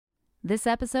This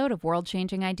episode of World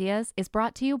Changing Ideas is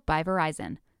brought to you by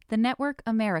Verizon, the network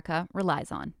America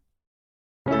relies on.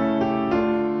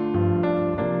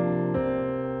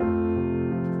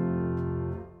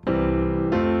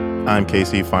 I'm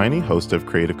Casey Finey, host of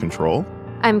Creative Control.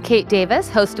 I'm Kate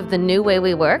Davis, host of The New Way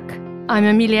We Work. I'm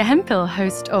Amelia Hemphill,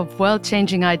 host of World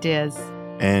Changing Ideas.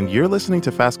 And you're listening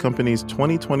to Fast Company's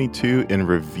 2022 in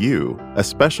Review, a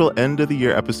special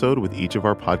end-of-the-year episode with each of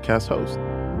our podcast hosts.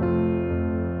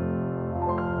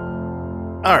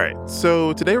 All right,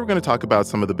 so today we're going to talk about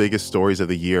some of the biggest stories of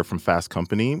the year from Fast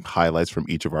Company, highlights from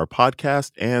each of our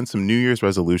podcasts, and some New Year's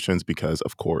resolutions because,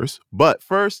 of course. But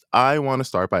first, I want to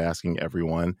start by asking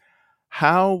everyone,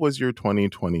 how was your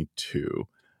 2022?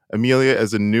 Amelia, as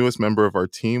the newest member of our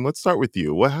team, let's start with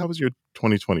you. How was your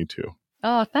 2022?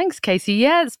 Oh, thanks, Casey.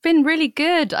 Yeah, it's been really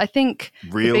good. I think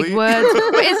Really? the big words.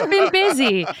 It's been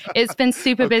busy. It's been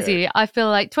super busy. I feel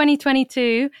like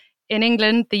 2022 in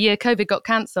England, the year COVID got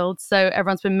cancelled, so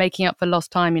everyone's been making up for lost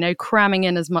time, cramming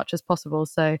in as much as possible.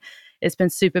 So it's been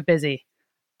super busy.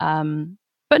 But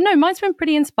no, mine's been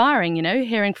pretty inspiring,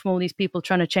 hearing from all these people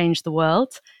trying to change the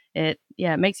world. It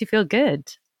makes you feel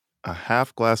good. A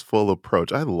half glass full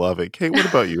approach. I love it. Kate, what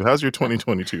about you? How's your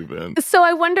 2022 been? So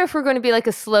I wonder if we're going to be like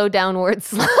a slow downward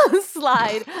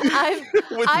slide. With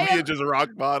me at just rock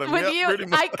bottom. With yep, you,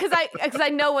 because I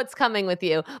know what's coming with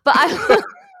you. But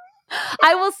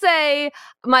I will say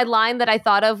my line that I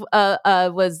thought of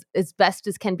was as best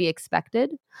as can be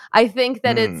expected. I think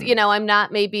that it's, I'm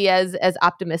not maybe as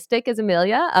optimistic as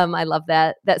Amelia. I love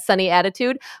that sunny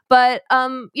attitude. But,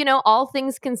 all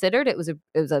things considered, it was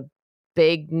a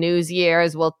big news year,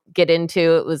 as we'll get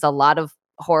into. It was a lot of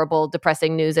horrible,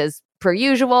 depressing news as per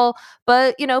usual.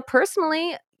 But,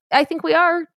 personally, I think we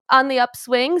are on the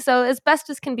upswing. So as best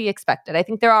as can be expected. I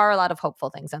think there are a lot of hopeful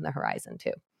things on the horizon,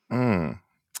 too.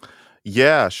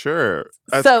 Yeah, sure.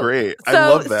 That's great. I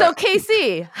love that. So,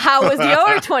 Casey, how was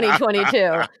your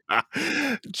 2022?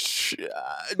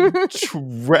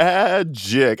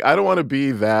 Tragic. I don't want to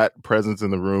be that presence in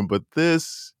the room, but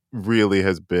this really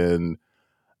has been,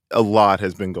 a lot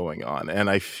has been going on.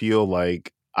 And I feel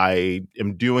like I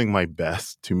am doing my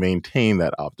best to maintain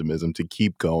that optimism, to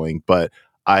keep going. But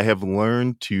I have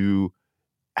learned to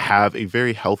have a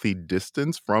very healthy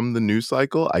distance from the news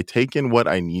cycle. I take in what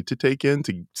I need to take in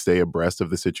to stay abreast of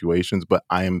the situations, but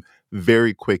I am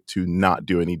very quick to not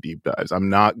do any deep dives. I'm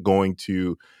not going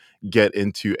to get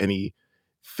into any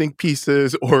think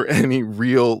pieces or any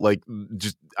real,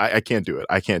 I can't do it.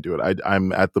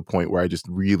 I'm at the point where I just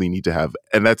really need to have,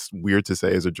 and that's weird to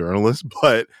say as a journalist,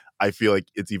 but I feel like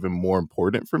it's even more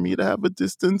important for me to have a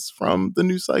distance from the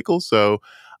news cycle. So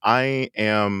I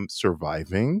am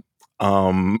surviving.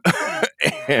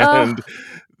 And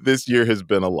this year has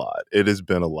been a lot. It has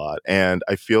been a lot. And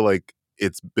I feel like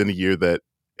it's been a year that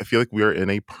I feel like we are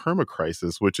in a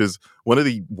permacrisis, which is one of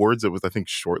the words that was, I think,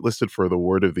 shortlisted for the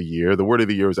word of the year. The word of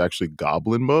the year was actually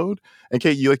goblin mode. And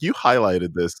Kate, you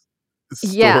highlighted this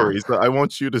story. So I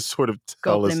want you to sort of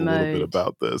tell us a little bit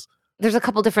about this. There's a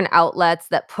couple different outlets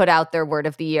that put out their word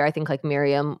of the year. I think like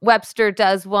Merriam-Webster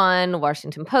does one,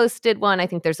 Washington Post did one. I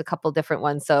think there's a couple different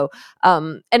ones. So,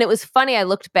 and it was funny. I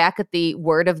looked back at the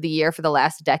word of the year for the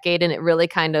last decade, and it really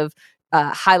kind of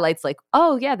highlights like,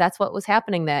 oh yeah, that's what was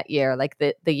happening that year. Like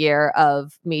the year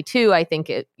of Me Too, I think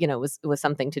it, was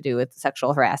something to do with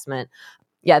sexual harassment.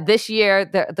 Yeah, this year,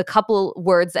 the couple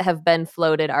words that have been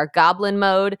floated are goblin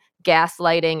mode,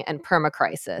 gaslighting, and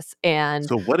permacrisis. And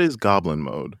so what is goblin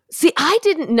mode? See, I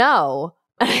didn't know.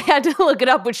 I had to look it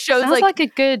up, which shows sounds like a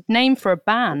good name for a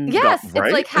band. Yes, right?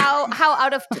 It's like how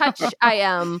out of touch I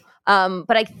am.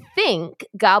 But I think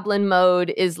goblin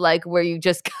mode is like where you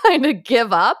just kind of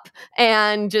give up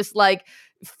and just like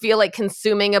feel like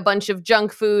consuming a bunch of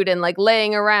junk food and like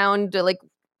laying around like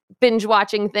binge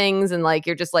watching things, and like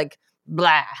you're just like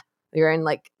blah. You're in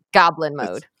like goblin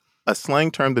mode. It's a slang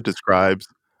term that describes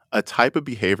a type of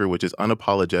behavior which is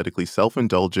unapologetically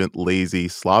self-indulgent, lazy,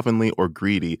 slovenly, or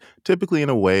greedy, typically in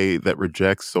a way that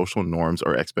rejects social norms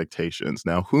or expectations.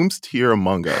 Now, whomst here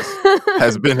among us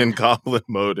has been in goblin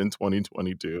mode in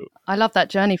 2022? I love that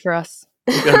journey for us.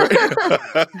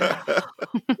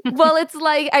 Well, it's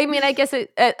like, I guess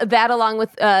that along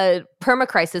with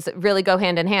permacrisis really go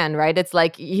hand in hand, right? It's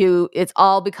like it's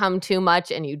all become too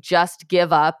much and you just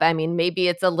give up. I mean, maybe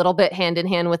it's a little bit hand in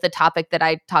hand with the topic that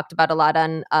I talked about a lot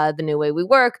on The New Way We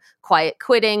Work, quiet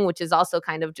quitting, which is also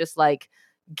kind of just like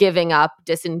giving up,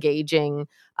 disengaging.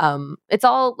 It's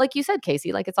all, like you said,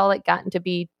 Casey, like it's all like gotten to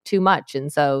be too much.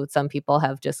 And so some people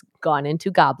have just gone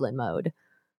into goblin mode.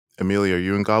 Amelia, are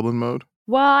you in goblin mode?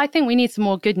 Well, I think we need some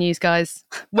more good news, guys.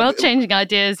 World-changing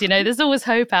ideas, there's always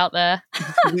hope out there.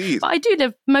 Please. But I do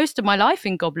live most of my life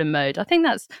in goblin mode. I think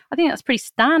that's pretty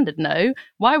standard, no?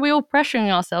 Why are we all pressuring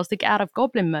ourselves to get out of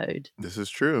goblin mode? This is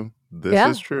true.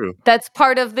 This is true. That's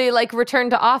part of the return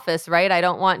to office, right? I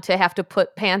don't want to have to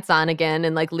put pants on again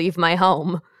and leave my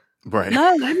home. Right. No,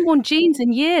 I haven't worn jeans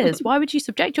in years. Why would you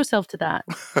subject yourself to that?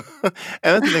 And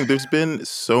that's the thing. There's been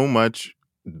so much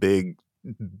big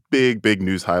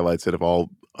news highlights that have all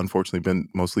unfortunately been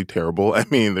mostly terrible. I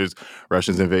mean, there's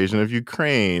Russia's invasion of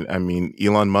Ukraine. I mean,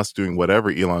 Elon Musk doing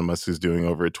whatever Elon Musk is doing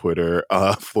over at Twitter.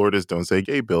 Florida's Don't Say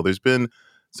Gay bill. There's been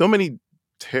so many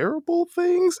terrible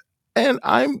things. And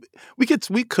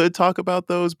we could talk about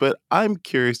those, but I'm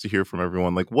curious to hear from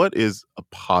everyone. What is a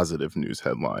positive news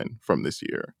headline from this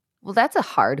year? Well, that's a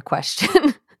hard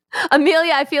question.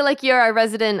 Amelia, I feel like you're our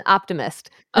resident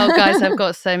optimist. Oh, guys, I've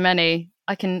got so many.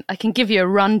 I can give you a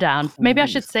rundown. Maybe I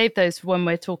should save those for when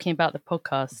we're talking about the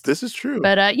podcast. This is true.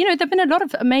 But, there've been a lot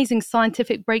of amazing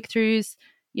scientific breakthroughs,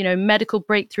 medical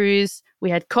breakthroughs. We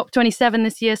had COP27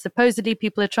 this year. Supposedly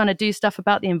people are trying to do stuff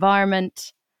about the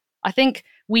environment. I think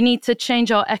we need to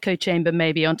change our echo chamber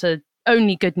maybe onto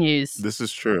only good news. This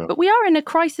is true. But we are in a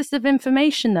crisis of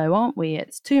information, though, aren't we?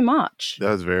 It's too much.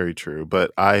 That's very true.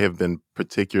 But I have been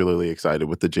particularly excited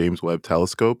with the James Webb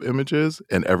Telescope images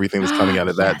and everything that's coming out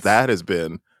of that. Yes. That has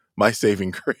been my saving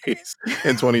grace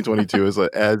in 2022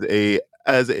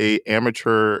 as a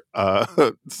amateur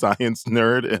science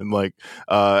nerd and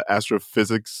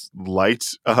astrophysics light.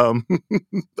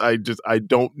 I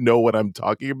don't know what I'm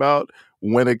talking about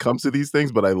when it comes to these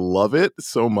things, but I love it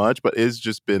so much. But it's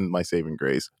just been my saving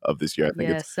grace of this year. I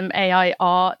think it's some AI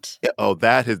art.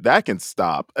 That can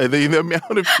stop. The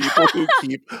amount of people who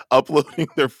keep uploading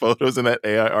their photos in that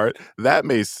AI art, that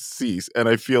may cease. And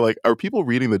I feel like, are people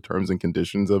reading the terms and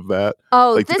conditions of that?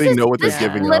 Oh, do they know what they're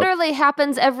giving up? Literally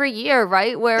happens every year,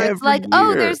 right? Where it's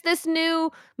there's this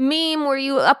new meme where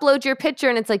you upload your picture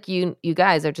and it's you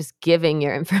guys are just giving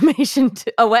your information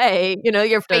away.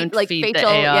 Your facial.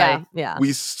 Yeah.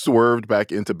 We swerved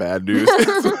back into bad news.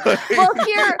 Well,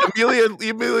 here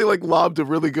Amelia lobbed a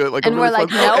really good, and we're nope,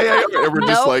 and we're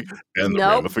just and the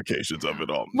ramifications of it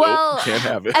all. Well, nope, can't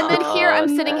have it. And then here I'm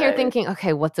sitting here thinking,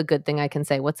 okay, what's a good thing I can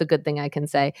say? What's a good thing I can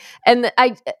say? And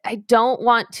I don't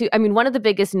want to. I mean, one of the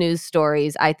biggest news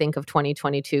stories I think of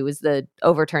 2022 is the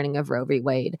overturning of Roe v.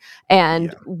 Wade,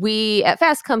 and we at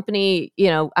Fast Company,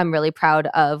 I'm really proud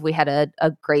of. We had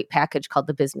a great package called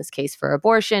the Business Case for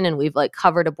Abortion, and we've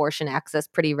covered abortion access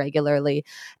pretty regularly.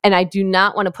 And I do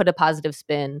not want to put a positive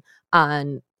spin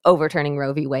on overturning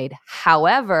Roe v. Wade.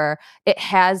 However, it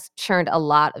has churned a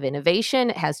lot of innovation.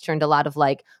 It has churned a lot of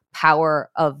power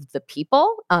of the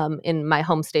people. In my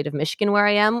home state of Michigan, where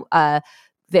I am,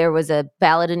 there was a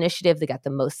ballot initiative that got the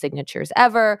most signatures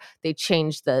ever. They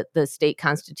changed the state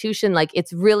constitution.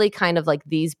 It's really kind of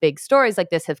these big stories like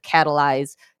this have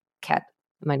catalyzed.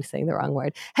 Am I saying the wrong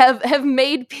word? Have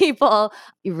made people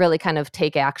really kind of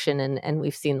take action, and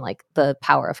we've seen the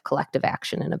power of collective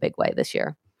action in a big way this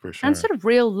year. For sure. And sort of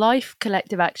real life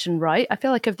collective action, right? I feel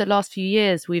like over the last few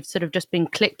years, we've sort of just been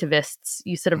clicktivists.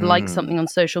 You sort of like something on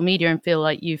social media and feel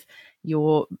like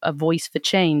you're a voice for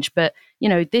change. But,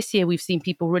 this year we've seen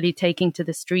people really taking to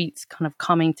the streets, kind of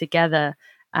coming together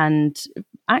and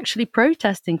actually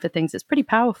protesting for things. It's pretty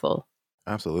powerful.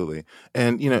 Absolutely.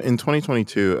 And, in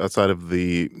 2022, outside of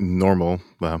the normal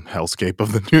hellscape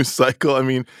of the news cycle, I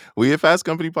mean, we at Fast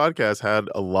Company Podcast had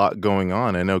a lot going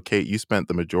on. I know, Kate, you spent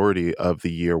the majority of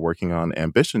the year working on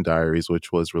Ambition Diaries,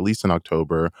 which was released in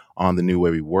October on The New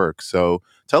Way We Work. So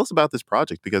tell us about this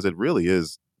project, because it really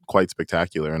is quite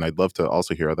spectacular. And I'd love to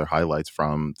also hear other highlights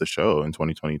from the show in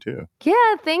 2022.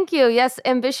 Yeah, thank you. Yes,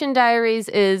 Ambition Diaries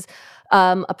is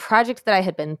a project that I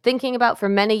had been thinking about for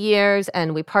many years,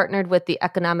 and we partnered with the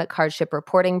Economic Hardship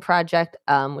Reporting Project,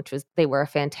 they were a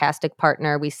fantastic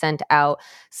partner. We sent out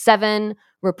 7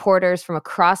 reporters from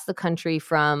across the country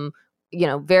from,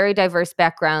 very diverse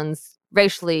backgrounds,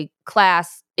 racially,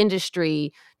 class,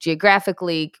 industry,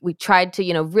 geographically. We tried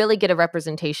to, really get a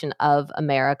representation of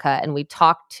America, and we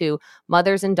talked to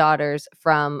mothers and daughters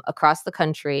from across the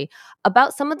country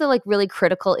about some of the really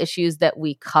critical issues that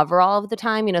we cover all of the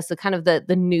time. So kind of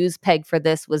the news peg for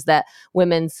this was that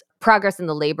women's progress in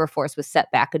the labor force was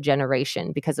set back a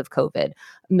generation because of COVID.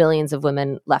 Millions of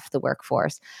women left the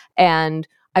workforce. And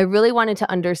I really wanted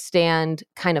to understand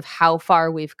kind of how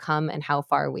far we've come and how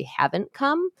far we haven't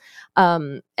come.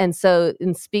 And so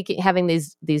in speaking, having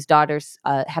these daughters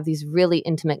have these really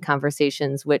intimate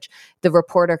conversations, which the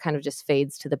reporter kind of just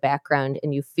fades to the background,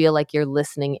 and you feel like you're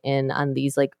listening in on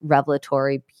these like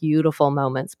revelatory, beautiful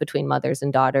moments between mothers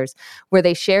and daughters where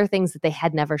they share things that they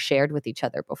had never shared with each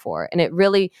other before. And it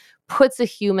really puts a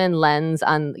human lens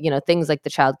on, things like the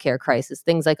child care crisis,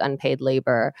 things like unpaid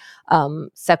labor,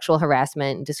 sexual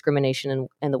harassment and discrimination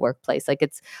in the workplace. Like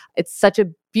it's such a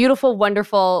beautiful,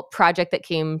 wonderful project that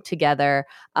came together.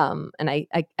 And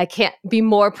I can't be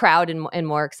more proud and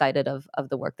more excited of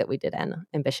the work that we did in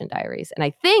Ambition Diaries. And I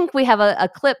think we have a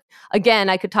clip. Again,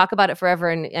 I could talk about it forever,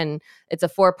 and it's a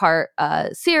 4-part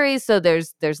series, so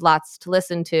there's lots to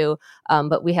listen to.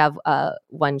 But we have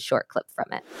one short clip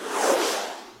from it.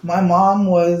 My mom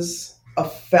was a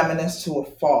feminist to a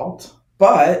fault,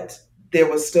 but there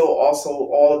was still also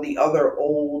all of the other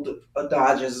old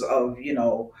adages of,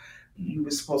 you were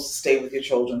supposed to stay with your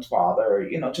children's father,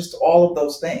 just all of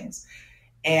those things.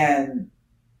 And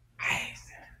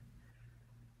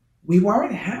we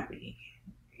weren't happy.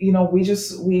 We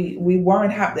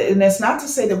weren't happy. And that's not to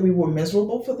say that we were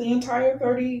miserable for the entire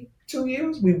 32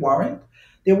 years. We weren't.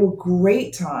 There were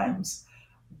great times.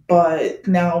 But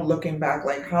now looking back,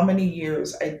 like how many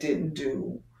years I didn't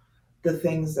do the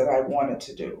things that I wanted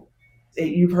to do.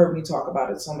 You've heard me talk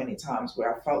about it so many times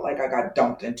where I felt like I got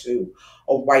dumped into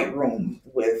a white room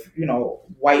with,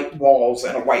 white walls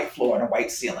and a white floor and a white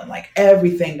ceiling. Like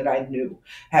everything that I knew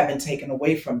had been taken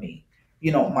away from me.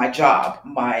 My job,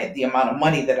 the amount of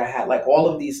money that I had, like all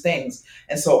of these things.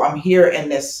 And so I'm here in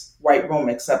this white room,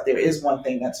 except there is one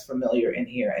thing that's familiar in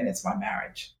here, and it's my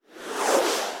marriage.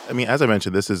 I mean, as I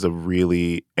mentioned, this is a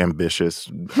really ambitious,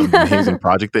 amazing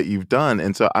project that you've done.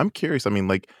 And so I'm curious, I mean,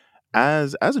 like,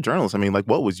 as a journalist, I mean, like,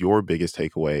 what was your biggest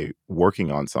takeaway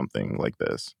working on something like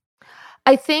this?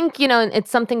 I think,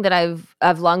 it's something that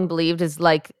I've long believed is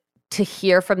like to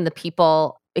hear from the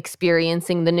people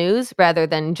experiencing the news rather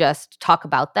than just talk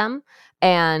about them.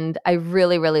 And I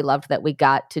really, really loved that we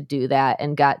got to do that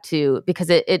and because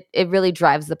it really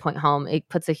drives the point home. It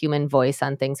puts a human voice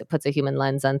on things. It puts a human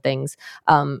lens on things.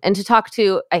 And to talk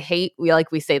to,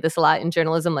 we say this a lot in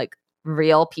journalism, like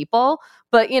real people,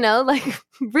 but like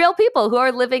real people who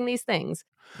are living these things.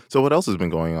 So what else has been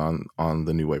going on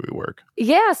The New Way We Work?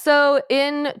 Yeah, so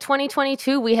in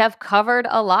 2022, we have covered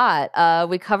a lot.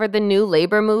 We covered the new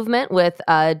labor movement with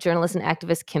journalist and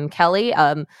activist Kim Kelly.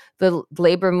 The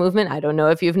labor movement, I don't know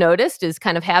if you've noticed, is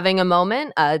kind of having a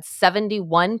moment.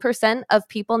 71% of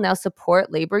people now support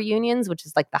labor unions, which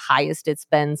is like the highest it's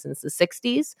been since the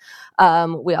 60s.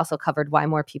 We also covered why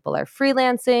more people are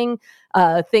freelancing,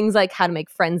 things like how to make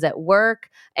friends at work,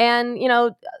 and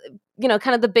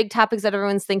kind of the big topics that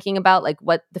everyone's thinking about, like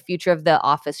what the future of the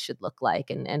office should look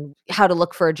like and how to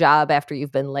look for a job after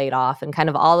you've been laid off, and kind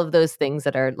of all of those things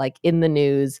that are like in the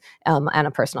news on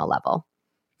a personal level.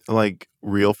 Like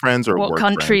real friends or what work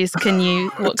countries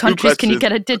friends? What countries can you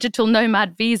get a digital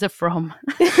nomad visa from?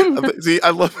 See,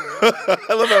 I love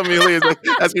how Amelia is like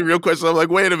asking real questions. I'm like,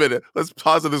 wait a minute, let's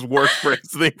pause on this work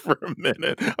friends thing for a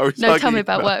minute. Tell me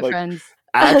about work friends.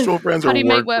 Actual friends or how do you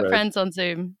make work friends on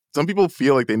Zoom? Some people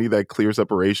feel like they need that clear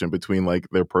separation between like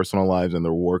their personal lives and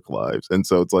their work lives. And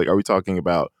so it's like, are we talking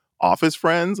about office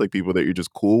friends, like people that you're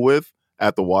just cool with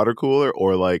at the water cooler,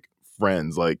 or like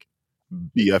friends like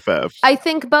BFFs? I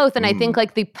think both. And I think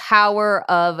like the power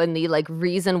of and the like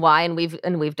reason why, and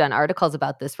we've done articles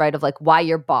about this, right? Of like why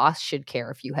your boss should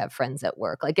care if you have friends at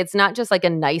work. Like it's not just like a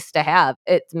nice to have.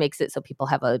 It makes it so people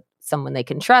have someone they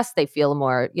can trust. They feel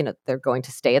more, they're going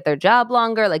to stay at their job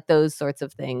longer, like those sorts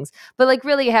of things. But like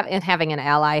really having an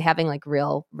ally, having like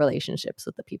real relationships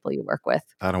with the people you work with.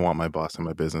 I don't want my boss in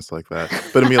my business like that.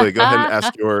 But Amelia, go ahead and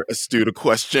ask your astute a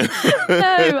question.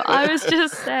 No, I was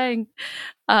just saying,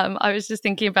 I was just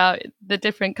thinking about the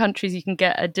different countries you can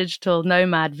get a digital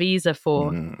nomad visa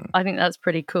for. I think that's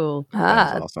pretty cool.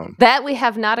 That's awesome. That we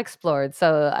have not explored.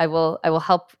 So I will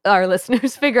help our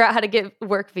listeners figure out how to get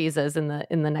work visas in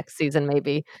the next season,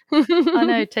 maybe. I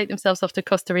know, take themselves off to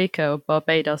Costa Rica or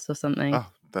Barbados or something. Oh,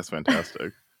 that's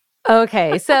fantastic.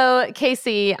 Okay, so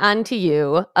Casey, on to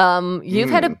you. You've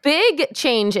had a big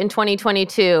change in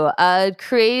 2022.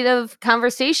 Creative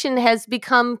conversation has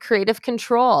become creative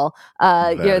control.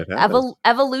 Your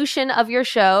evolution of your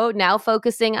show, now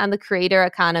focusing on the creator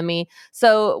economy.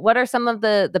 So what are some of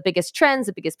the biggest trends,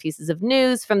 the biggest pieces of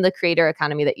news from the creator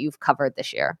economy that you've covered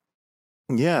this year?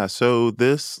 Yeah, so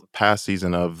this past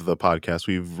season of the podcast,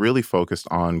 we've really focused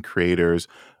on creators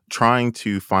trying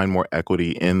to find more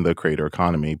equity in the creator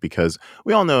economy, because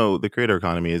we all know the creator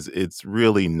economy it's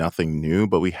really nothing new,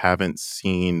 but we haven't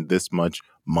seen this much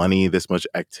money, this much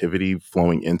activity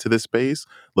flowing into this space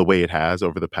the way it has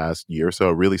over the past year or so.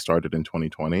 It really started in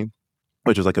 2020,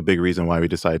 which is like a big reason why we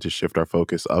decided to shift our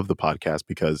focus of the podcast,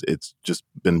 because it's just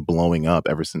been blowing up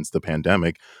ever since the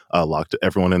pandemic locked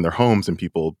everyone in their homes and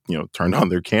people, turned on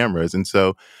their cameras. And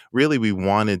so really we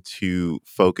wanted to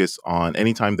focus on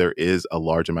anytime there is a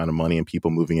large amount of money and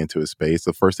people moving into a space,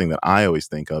 the first thing that I always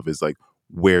think of is like,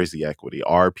 where's the equity?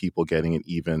 Are people getting an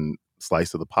even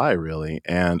slice of the pie, really?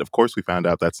 And of course we found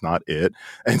out that's not it.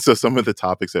 And so some of the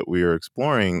topics that we are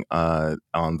exploring on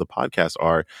the podcast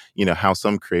are, how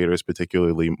some creators,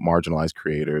 particularly marginalized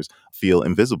creators, feel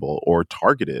invisible or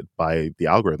targeted by the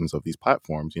algorithms of these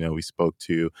platforms. We spoke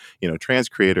to, trans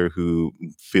creator who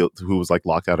was like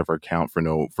locked out of her account for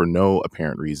no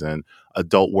apparent reason,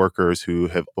 adult workers who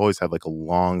have always had like a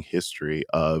long history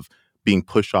of being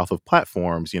pushed off of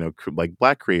platforms, like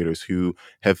Black creators who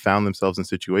have found themselves in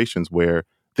situations where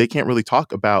they can't really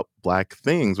talk about Black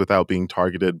things without being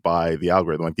targeted by the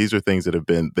algorithm. Like, these are things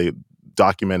that they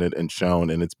documented and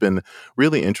shown, and it's been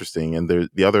really interesting. And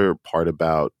the other part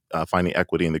about finding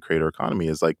equity in the creator economy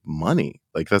is like money.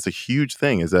 Like, that's a huge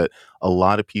thing, is that a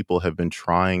lot of people have been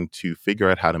trying to figure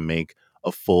out how to make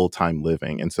a full-time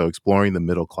living. And so exploring the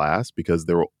middle class, because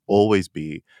there will always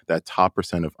be that top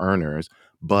percent of earners.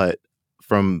 But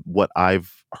from what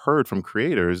I've heard from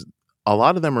creators, a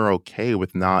lot of them are okay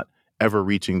with not ever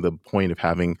reaching the point of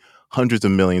having hundreds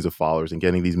of millions of followers and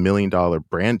getting these $1 million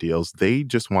brand deals. They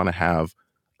just want to have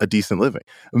a decent living.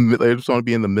 They just want to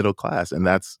be in the middle class. And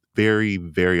that's very,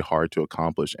 very hard to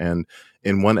accomplish. And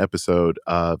in one episode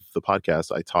of the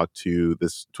podcast, I talked to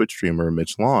this Twitch streamer,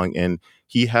 Mitch Long, and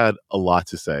he had a lot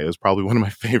to say. It was probably one of my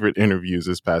favorite interviews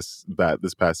this past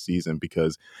season,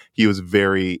 because he was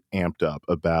very amped up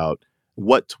about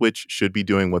what Twitch should be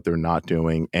doing, what they're not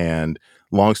doing. And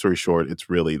long story short, it's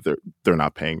really they're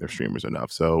not paying their streamers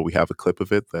enough. So we have a clip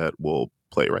of it that we'll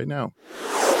play right now.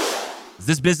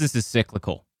 This business is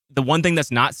cyclical. The one thing that's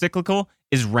not cyclical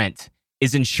is rent,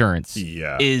 is insurance,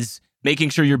 is making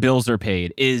sure your bills are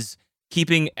paid, is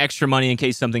keeping extra money in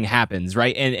case something happens,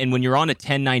 right? And when you're on a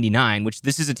 1099, which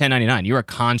this is a 1099, you're a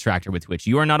contractor with Twitch.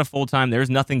 You are not a full-time. There's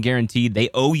nothing guaranteed. They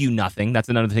owe you nothing. That's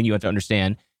another thing you have to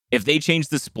understand. If they change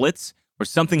the splits or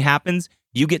something happens,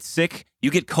 you get sick, you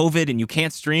get COVID, and you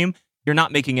can't stream, you're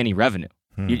not making any revenue.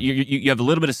 You have a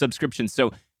little bit of subscription.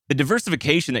 So the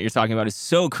diversification that you're talking about is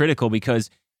so critical, because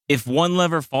if one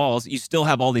lever falls, you still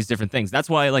have all these different things.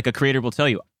 That's why, like, a creator will tell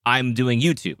you, I'm doing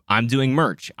YouTube, I'm doing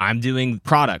merch, I'm doing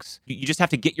products. You just have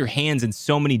to get your hands in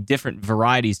so many different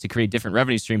varieties to create different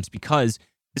revenue streams, because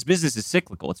this business is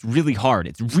cyclical. It's really hard.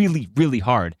 It's really, really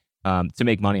hard to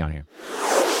make money on here.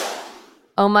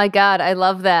 Oh my God, I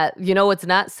love that. What's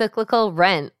not cyclical?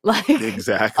 Rent. Like,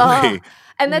 exactly.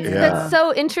 And that's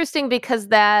so interesting, because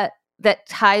that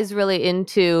ties really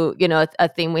into, a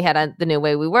theme we had on The New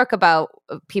Way We Work about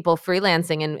people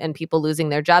freelancing and people losing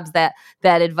their jobs. That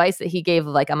advice that he gave,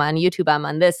 like, I'm on YouTube, I'm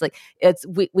on this, like,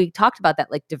 we talked about that,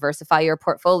 like, diversify your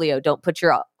portfolio. Don't put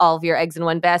all of your eggs in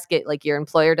one basket. Like, your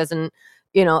employer doesn't,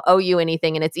 owe you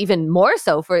anything. And it's even more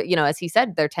so for, as he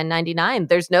said, they're 1099.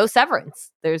 There's no severance.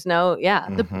 There's no,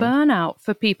 The burnout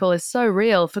for people is so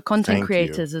real, for content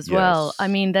creators as well. I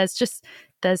mean,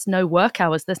 there's no work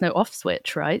hours, there's no off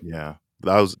switch, right? Yeah.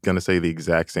 I was going to say the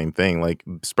exact same thing. Like,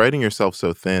 spreading yourself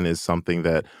so thin is something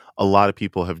that a lot of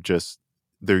people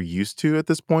they're used to at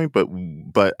this point.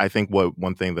 But I think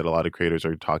one thing that a lot of creators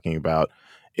are talking about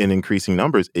in increasing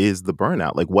numbers is the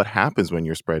burnout. Like, what happens when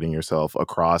you're spreading yourself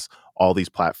across all these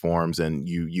platforms, and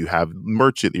you have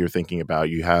merch that you're thinking about,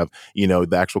 you have,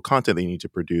 the actual content that you need to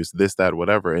produce, this, that,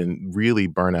 whatever. And really,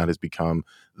 burnout has become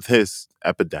this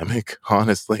epidemic,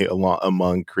 honestly,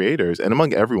 among creators and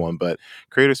among everyone, but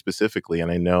creators specifically.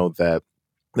 And I know that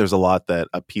there's a lot that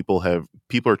people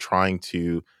are trying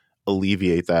to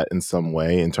alleviate that in some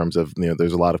way, in terms of,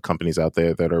 there's a lot of companies out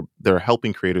there that are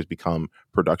helping creators become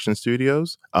production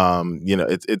studios.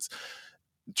 It's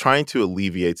trying to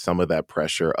alleviate some of that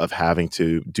pressure of having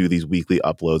to do these weekly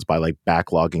uploads by, like,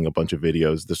 backlogging a bunch of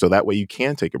videos, so that way you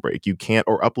can take a break. You can't,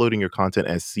 or uploading your content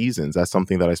as seasons. That's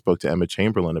something that I spoke to Emma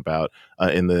Chamberlain about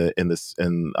earlier in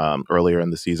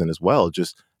the season as well.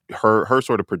 Just her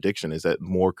sort of prediction is that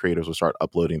more creators will start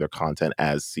uploading their content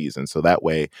as seasons, so that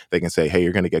way they can say, hey,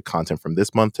 you're going to get content from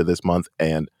this month to this month,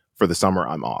 and for the summer,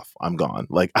 I'm off. I'm gone.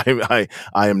 Like, I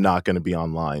am not going to be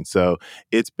online. So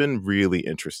it's been really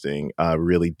interesting,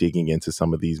 really digging into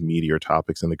some of these meatier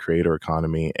topics in the creator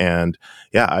economy. And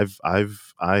yeah,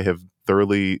 I have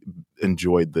thoroughly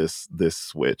enjoyed this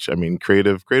switch. I mean,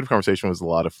 creative conversation was a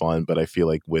lot of fun, but I feel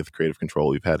like with Creative Control,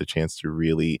 we've had a chance to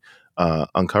really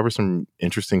uncover some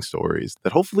interesting stories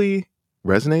that hopefully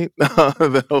resonate,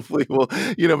 that hopefully will,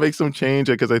 make some change,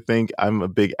 because I think I'm a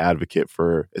big advocate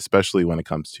for, especially when it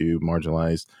comes to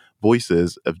marginalized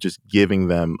voices, of just giving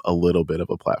them a little bit of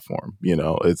a platform.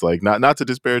 It's like not to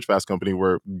disparage Fast Company,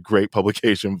 we're great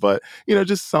publication, but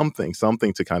just something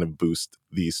to kind of boost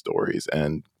these stories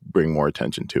and bring more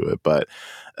attention to it. But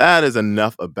that is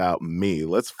enough about me.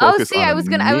 Let's focus on I was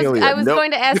going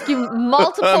to ask you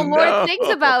multiple more things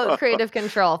about Creative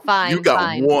Control. Fine. You got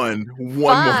fine. one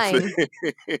more thing.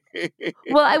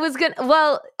 Well, I was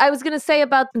going to say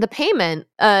about the payment.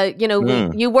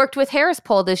 You worked with Harris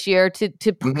Poll this year to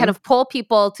kind of poll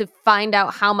people to find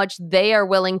out how much they are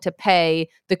willing to pay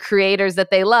the creators that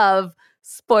they love.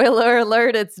 Spoiler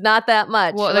alert, it's not that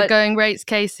much. What are the going rates,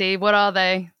 Casey? What are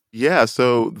they? Yeah,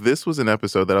 so this was an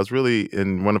episode that I was really,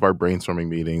 in one of our brainstorming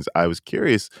meetings, I was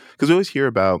curious, because we always hear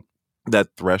about that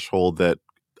threshold that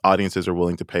audiences are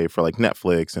willing to pay for, like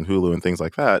Netflix and Hulu and things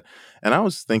like that. And I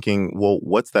was thinking, well,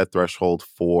 what's that threshold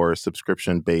for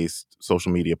subscription-based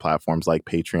social media platforms like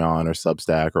Patreon or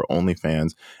Substack or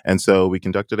OnlyFans? And so we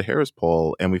conducted a Harris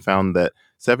poll, and we found that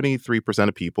 73%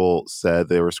 of people said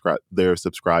they're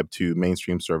subscribed to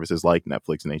mainstream services like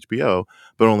Netflix and HBO,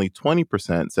 but only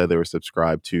 20% said they were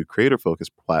subscribed to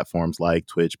creator-focused platforms like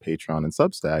Twitch, Patreon, and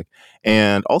Substack.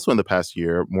 And also in the past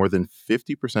year, more than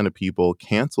 50% of people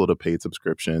canceled a paid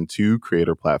subscription to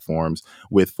creator platforms,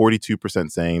 with 42%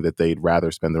 saying that they'd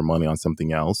rather spend their money on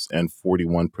something else, and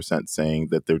 41% saying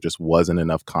that there just wasn't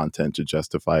enough content to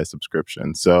justify a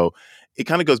subscription. So it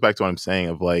kind of goes back to what I'm saying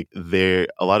of like, a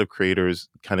lot of creators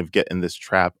kind of get in this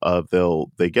trap of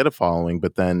they get a following,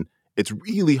 but then it's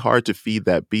really hard to feed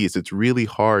that beast. It's really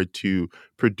hard to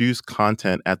produce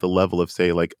content at the level of,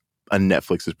 say, like a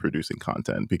Netflix is producing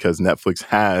content, because Netflix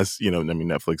has,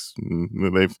 Netflix,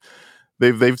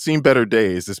 they've seen better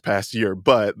days this past year,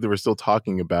 but they were still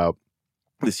talking about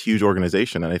this huge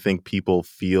organization. And I think people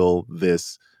feel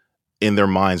this in their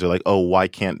minds, are like, oh, why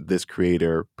can't this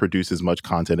creator produce as much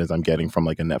content as I'm getting from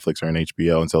like a Netflix or an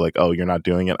HBO? And so like, oh, you're not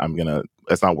doing it,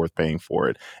 it's not worth paying for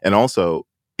it. And also,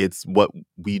 it's what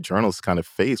we journalists kind of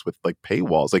face with like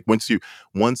paywalls. Like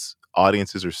once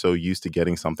audiences are so used to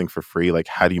getting something for free, like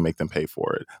how do you make them pay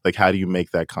for it? Like how do you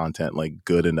make that content like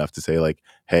good enough to say like,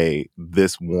 hey,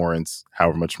 this warrants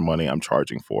however much money I'm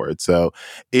charging for it? So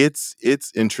it's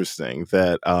interesting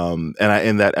that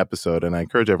in that episode, and I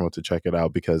encourage everyone to check it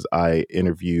out, because I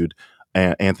interviewed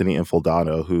Anthony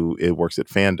Infaldano, who works at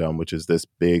Fandom, which is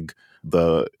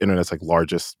the internet's like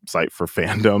largest site for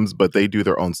fandoms, but they do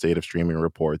their own state of streaming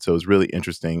report. So it was really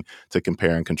interesting to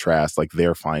compare and contrast like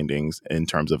their findings in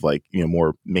terms of like,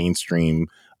 more mainstream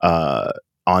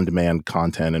on-demand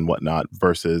content and whatnot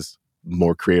versus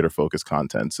more creator-focused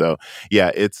content. So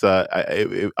yeah, it's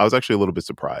I was actually a little bit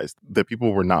surprised that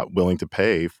people were not willing to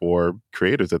pay for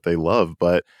creators that they love,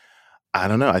 but I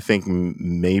don't know. I think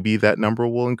maybe that number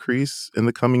will increase in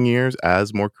the coming years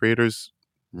as more creators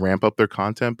ramp up their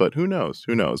content, but who knows?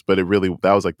 But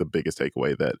that was like the biggest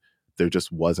takeaway, that there just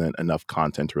wasn't enough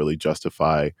content to really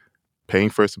justify paying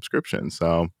for a subscription.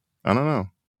 So I don't know.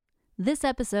 This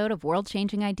episode of World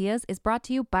Changing Ideas is brought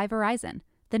to you by Verizon,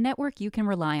 the network you can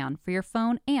rely on for your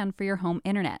phone and for your home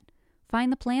internet.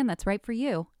 Find the plan that's right for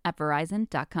you at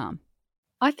Verizon.com.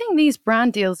 I think these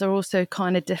brand deals are also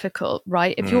kind of difficult,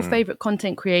 right? If your favorite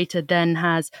content creator then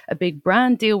has a big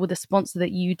brand deal with a sponsor that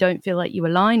you don't feel like you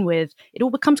align with, it all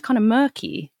becomes kind of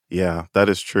murky. Yeah, that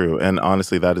is true. And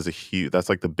honestly, that's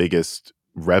like the biggest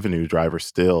revenue driver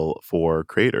still for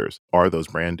creators, are those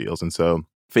brand deals. And so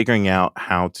figuring out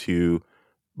how to,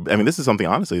 this is something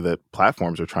honestly that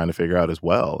platforms are trying to figure out as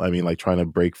well. Like trying to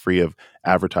break free of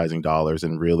advertising dollars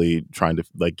and really trying to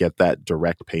like get that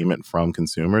direct payment from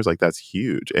consumers. Like that's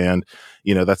huge. And,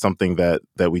 that's something that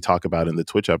we talk about in the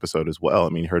Twitch episode as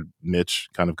well. You heard Mitch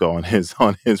kind of go on his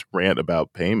rant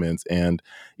about payments, and,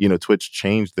 Twitch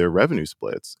changed their revenue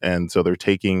splits. And so they're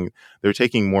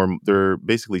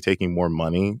basically taking more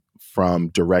money from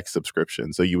direct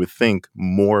subscription. So you would think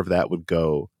more of that would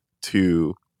go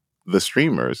to the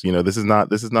streamers. This is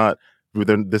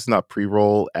not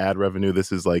pre-roll ad revenue.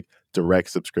 This is like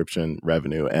direct subscription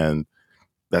revenue, and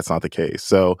that's not the case.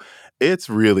 So it's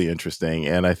really interesting.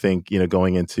 And I think,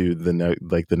 going into the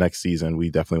next season,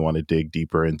 we definitely want to dig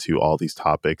deeper into all these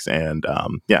topics. And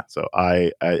so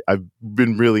I've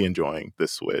been really enjoying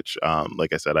this switch.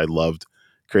 Like I said, I loved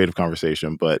creative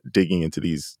conversation, but digging into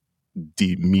these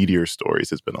deep meteor stories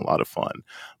has been a lot of fun.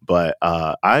 But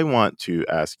I want to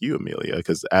ask you, Amelia,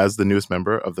 because as the newest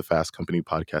member of the Fast Company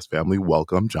podcast family,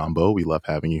 welcome, Jumbo. We love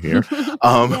having you here.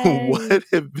 What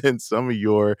have been some of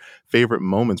your favorite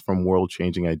moments from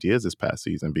world-changing ideas this past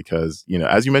season? Because, you know,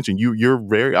 as you mentioned, you're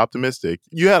very optimistic.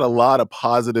 You had a lot of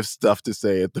positive stuff to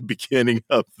say at the beginning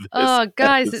of this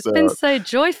guys, episode. It's been so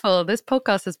joyful. This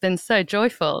podcast has been so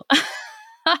joyful.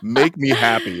 Make me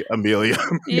happy, Amelia.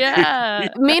 Yeah.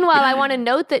 Meanwhile, I want to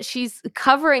note that she's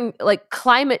covering like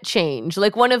climate change,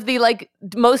 like one of the like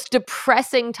most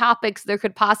depressing topics there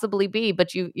could possibly be,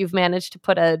 but you've managed to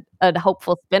put a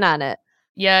hopeful spin on it.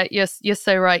 Yeah, you're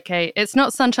so right, Kate. It's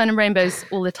not sunshine and rainbows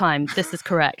all the time. This is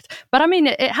correct. But I mean,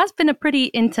 it has been a pretty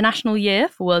international year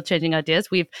for world-changing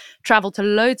ideas. We've traveled to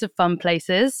loads of fun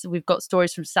places. We've got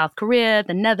stories from South Korea,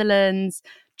 the Netherlands,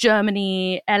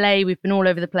 Germany, LA. We've been all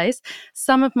over the place.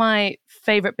 Some of my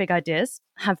favorite big ideas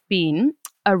have been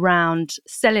around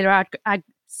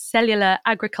cellular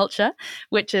agriculture,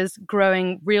 which is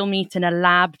growing real meat in a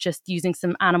lab, just using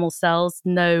some animal cells,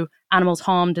 no animals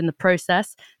harmed in the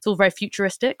process. It's all very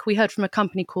futuristic. We heard from a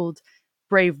company called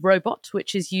Brave Robot,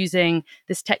 which is using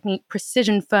this technique,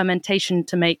 precision fermentation,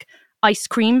 to make ice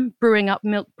cream, brewing up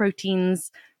milk proteins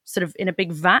sort of in a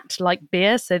big vat like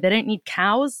beer, so they don't need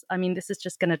cows. I mean, this is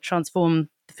just going to transform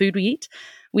the food we eat.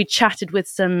 We chatted with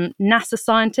some NASA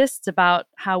scientists about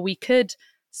how we could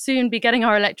soon be getting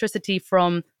our electricity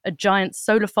from a giant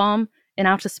solar farm in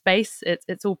outer space.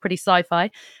 It's all pretty sci-fi.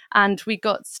 And we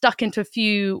got stuck into a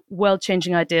few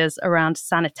world-changing ideas around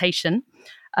sanitation.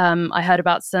 I heard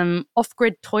about some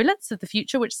off-grid toilets of the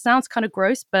future, which sounds kind of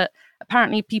gross, but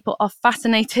apparently people are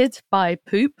fascinated by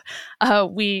poop.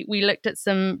 We looked at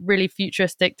some really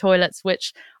futuristic toilets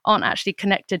which aren't actually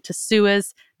connected to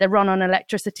sewers. They're run on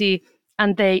electricity,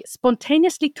 and they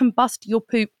spontaneously combust your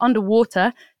poop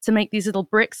underwater to make these little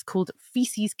bricks called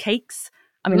feces cakes.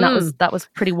 I mean, that was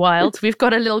pretty wild. We've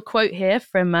got a little quote here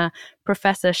from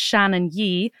Professor Shannon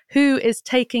Yee, who is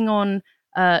taking on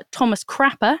Thomas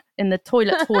Crapper in the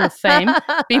Toilet Hall of Fame.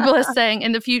 People are saying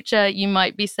in the future you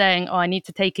might be saying, "Oh, I need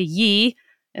to take a yee"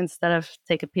 instead of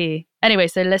take a pee. Anyway,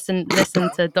 so listen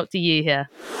to Dr. Yee here.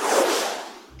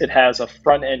 It has a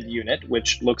front end unit,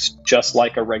 which looks just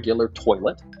like a regular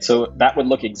toilet. So that would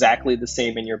look exactly the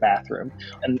same in your bathroom.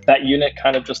 And that unit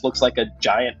kind of just looks like a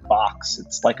giant box.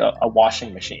 It's like a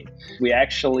washing machine. We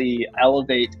actually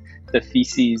elevate the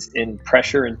feces in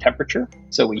pressure and temperature.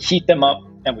 So we heat them up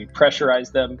and we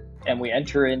pressurize them, and we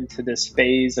enter into this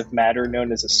phase of matter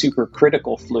known as a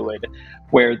supercritical fluid,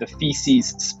 where the feces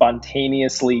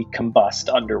spontaneously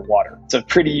combust underwater. It's a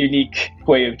pretty unique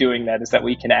way of doing that, is that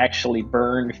we can actually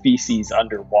burn feces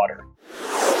underwater.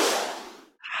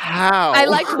 How? I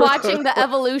liked watching the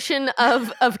evolution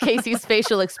of Casey's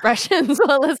facial expressions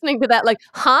while listening to that. Like,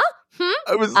 huh?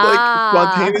 I was like,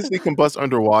 spontaneously combust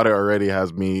underwater already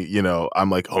has me, you know,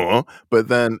 I'm like, huh? But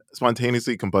then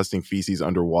spontaneously combusting feces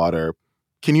underwater.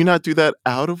 Can you not do that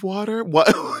out of water? What?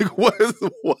 Like,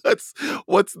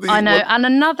 what's the? I know. And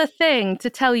another thing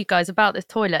to tell you guys about this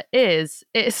toilet is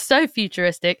it is so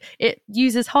futuristic. It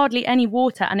uses hardly any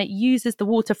water, and it uses the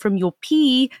water from your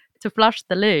pee to flush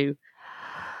the loo.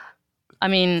 I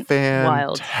mean,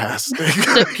 fantastic. Wild.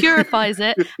 So it purifies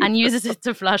it and uses it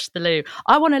to flush the loo.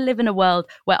 I want to live in a world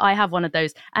where I have one of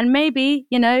those. And maybe,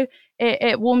 you know,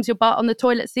 it warms your butt on the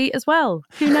toilet seat as well.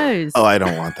 Who knows? Oh, I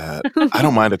don't want that. I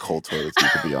don't mind a cold toilet seat,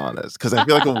 to be honest. Because I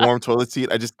feel like a warm toilet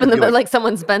seat, I just feel like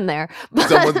someone's been there.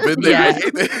 Someone's been there.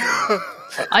 Yeah.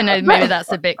 I know, maybe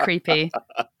that's a bit creepy.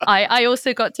 I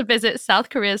also got to visit South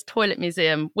Korea's toilet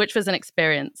museum, which was an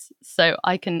experience. So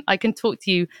I can talk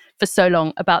to you for so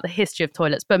long about the history of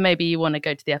toilets, but maybe you want to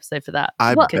go to the episode for that.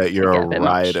 I bet you're a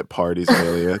riot at parties,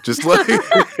 Amelia. Just like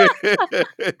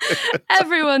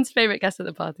everyone's favorite guest at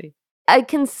the party. I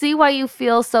can see why you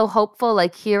feel so hopeful,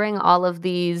 like hearing all of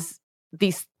these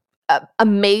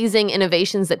amazing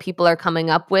innovations that people are coming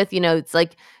up with. You know, it's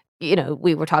like, you know,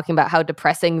 we were talking about how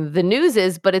depressing the news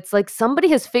is, but it's like somebody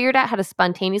has figured out how to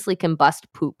spontaneously combust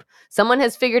poop. Someone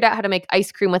has figured out how to make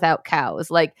ice cream without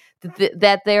cows. Like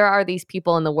that there are these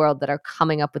people in the world that are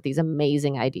coming up with these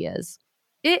amazing ideas.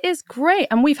 It is great.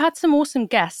 And we've had some awesome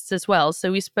guests as well.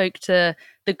 So we spoke to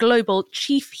the Global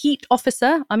Chief Heat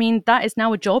Officer. I mean, that is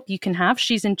now a job you can have.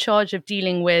 She's in charge of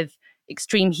dealing with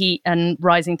extreme heat and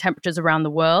rising temperatures around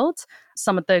the world.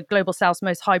 Some of the Global South's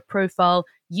most high-profile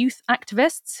youth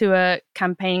activists who are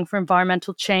campaigning for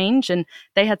environmental change. And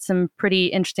they had some pretty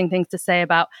interesting things to say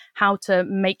about how to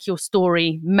make your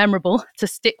story memorable to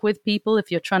stick with people if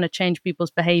you're trying to change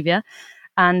people's behavior.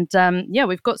 And yeah,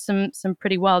 we've got some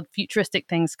pretty wild futuristic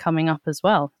things coming up as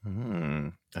well.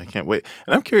 I can't wait.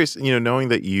 And I'm curious, knowing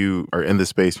that you are in the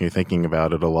space and you're thinking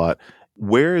about it a lot,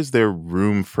 where is there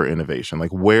room for innovation?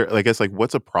 Like I guess, like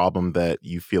what's a problem that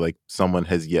you feel like someone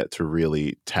has yet to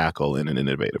really tackle in an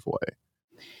innovative way?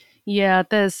 Yeah,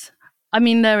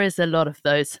 there is a lot of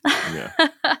those. Yeah.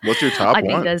 What's your top I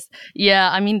think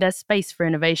one? there's space for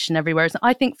innovation everywhere. So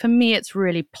I think for me, it's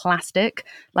really plastic.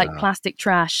 Like plastic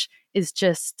trash is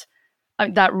just,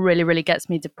 that really, really gets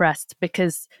me depressed,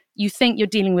 because you think you're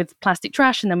dealing with plastic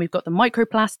trash, and then we've got the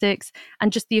microplastics,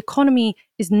 and just the economy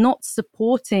is not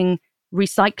supporting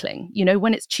recycling.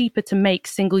 When it's cheaper to make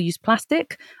single-use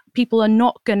plastic, people are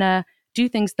not going to do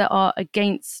things that are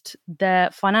against their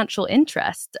financial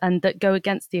interest and that go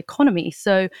against the economy.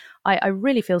 So I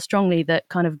really feel strongly that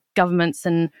kind of governments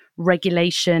and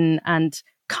regulation and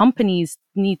companies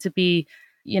need to be,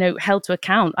 held to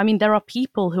account. I mean, there are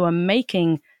people who are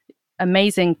making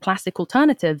amazing plastic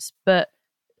alternatives, but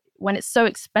when it's so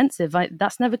expensive,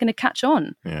 that's never going to catch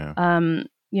on. Yeah.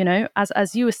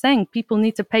 As you were saying, people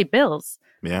need to pay bills.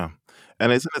 Yeah.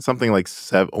 And isn't it something like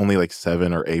only like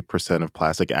 7 or 8% of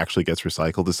plastic actually gets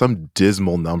recycled? It's some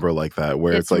dismal number like that,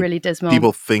 where it's like really dismal.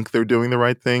 People think they're doing the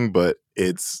right thing, but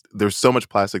there's so much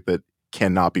plastic that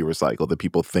cannot be recycled that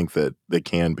people think that they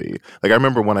can be. Like I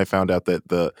remember when I found out that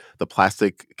the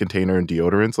plastic container in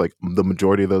deodorants, like the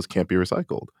majority of those can't be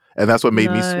recycled. And that's what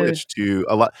made me switch to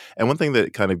a lot. And one thing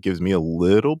that kind of gives me a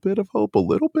little bit of hope,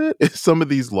 is some of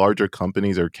these larger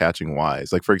companies are catching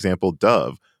wise. Like, for example,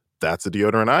 Dove, that's the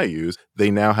deodorant I use.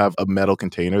 They now have a metal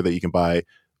container that you can buy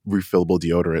refillable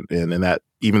deodorant in, and that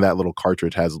even that little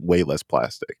cartridge has way less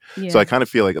plastic. Yeah. So I kind of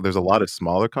feel like there's a lot of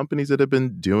smaller companies that have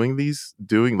been doing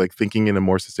like thinking in a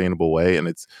more sustainable way, and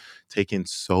it's taken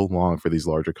so long for these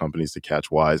larger companies to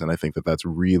catch wise. And I think that that's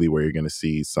really where you're going to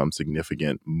see some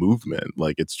significant movement.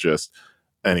 Like it's just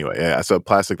anyway, yeah. So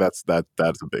plastic, that's a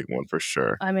big one for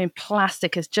sure. I mean,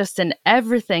 plastic is just in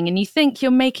everything, and you think you're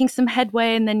making some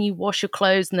headway, and then you wash your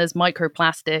clothes and there's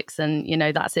microplastics, and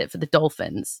that's it for the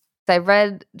dolphins. I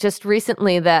read just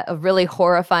recently that a really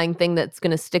horrifying thing that's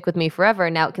going to stick with me forever,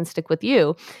 and now it can stick with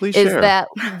you, Please is share. that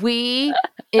we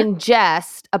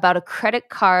ingest about a credit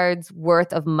card's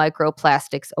worth of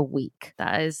microplastics a week.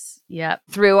 That is, yeah.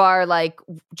 Through our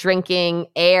drinking,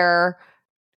 air,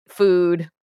 food.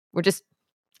 We're just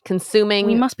consuming.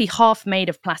 We must be half made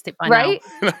of plastic by right?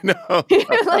 now.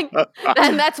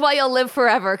 And that's why you'll live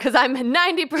forever, because I'm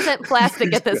 90%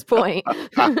 plastic at this point.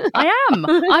 I am.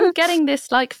 I'm getting this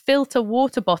filter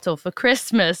water bottle for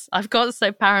Christmas. I've got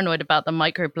so paranoid about the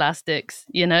microplastics,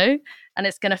 and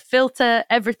it's going to filter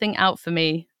everything out for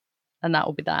me. And that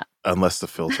will be that. Unless the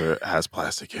filter has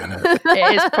plastic in it.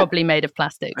 It is probably made of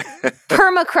plastic.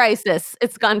 Permacrisis.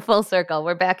 It's gone full circle.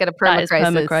 We're back at a permacrisis. That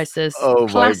is permacrisis. Oh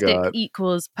my plastic God.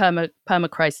 equals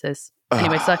permacrisis.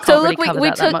 Anyway, so I can't really cover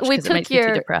that much because it makes me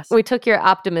too depressed. We took your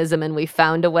optimism and we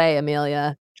found a way,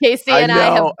 Amelia. Casey and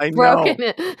I have broken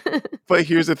it. But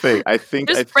here's the thing. I think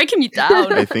breaking me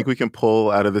down. I think we can pull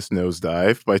out of this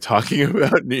nosedive by talking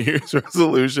about New Year's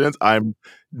resolutions. I'm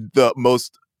the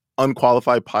most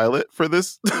unqualified pilot for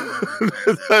this.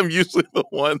 I'm usually the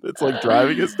one that's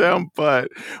driving us down,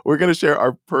 but we're going to share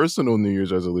our personal New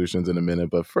Year's resolutions in a minute.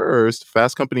 But first,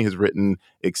 Fast Company has written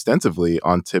extensively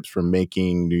on tips for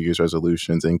making New Year's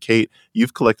resolutions. And Kate,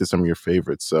 you've collected some of your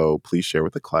favorites, so please share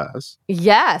with the class.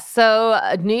 Yeah, so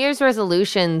New Year's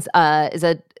resolutions is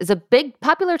a big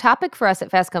popular topic for us at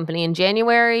Fast Company. In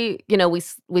January,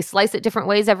 we slice it different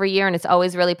ways every year, and it's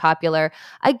always really popular.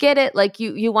 I get it.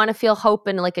 You want to feel hope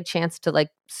and a chance to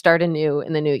start anew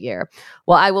in the new year.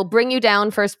 Well, I will bring you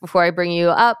down first before I bring you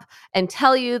up and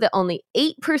tell you that only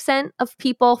 8% of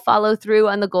people follow through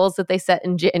on the goals that they set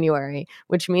in January,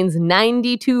 which means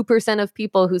 92% of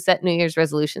people who set New Year's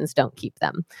resolutions don't keep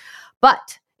them.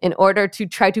 But in order to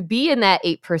try to be in that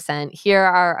 8%, here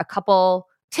are a couple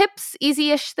tips,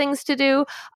 easy-ish things to do.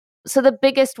 So the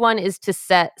biggest one is to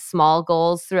set small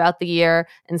goals throughout the year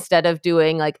instead of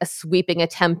doing a sweeping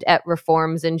attempt at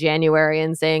reforms in January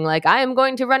and saying I am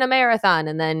going to run a marathon,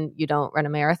 and then you don't run a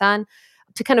marathon.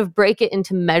 To kind of break it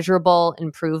into measurable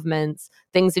improvements,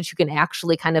 things that you can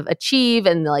actually kind of achieve,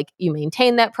 and you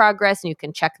maintain that progress and you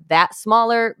can check that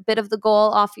smaller bit of the goal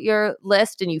off your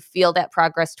list, and you feel that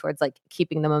progress towards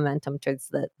keeping the momentum towards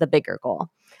the bigger goal.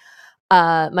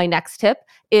 My next tip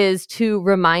is to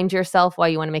remind yourself why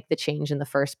you want to make the change in the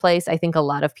first place. I think a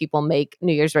lot of people make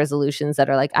New Year's resolutions that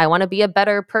are I want to be a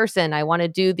better person. I want to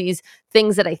do these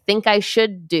things that I think I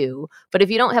should do. But if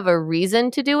you don't have a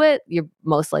reason to do it, you're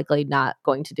most likely not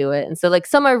going to do it. And so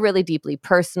some are really deeply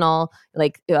personal,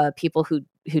 people who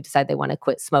who decide they want to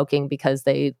quit smoking because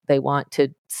they want to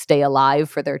stay alive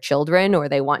for their children, or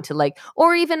they want to like,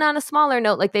 or even on a smaller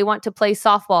note, like they want to play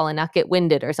softball and not get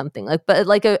winded or something like, but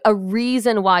like a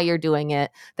reason why you're doing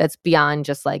it that's beyond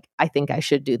just like, I think I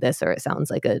should do this, or it sounds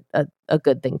like a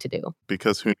good thing to do.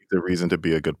 Because who needs a reason to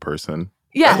be a good person?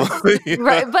 Yes,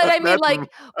 right. But I mean,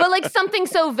 like something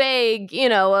so vague,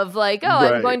 of like, oh,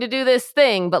 Right. I'm going to do this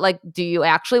thing. But like, do you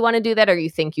actually want to do that, or you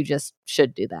think you just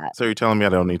should do that? So you're telling me I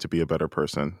don't need to be a better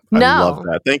person? No. I love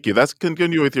that. Thank you. That's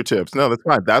continue with your tips. No, that's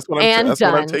fine. That's what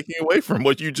I'm taking away from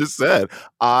what you just said.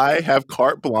 I have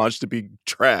carte blanche to be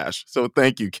trash. So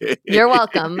thank you, Kate. You're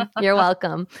welcome. You're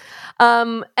welcome.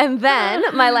 And then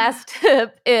my last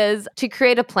tip is to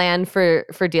create a plan for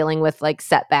dealing with like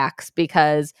setbacks,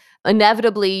 because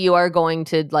inevitably you are going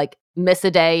to like miss a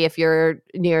day if your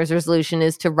New Year's resolution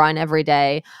is to run every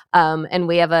day. And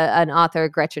we have an author,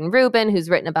 Gretchen Rubin, who's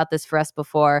written about this for us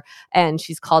before, and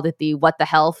she's called it the what the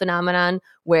hell phenomenon,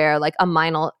 where like a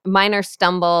minor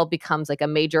stumble becomes like a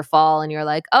major fall, and you're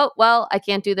like, oh, well, I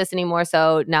can't do this anymore,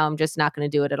 so now I'm just not going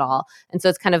to do it at all. And so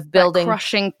it's kind of building that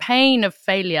crushing pain of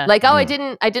failure. Like, oh, I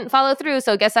didn't follow through,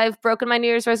 so I guess I've broken my New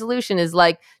Year's resolution, is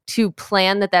like to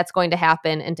plan that that's going to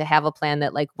happen, and to have a plan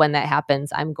that like when that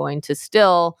happens, I'm going to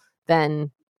still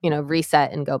then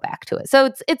reset and go back to it.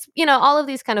 So it's all of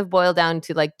these kind of boil down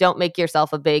to like, don't make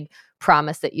yourself a big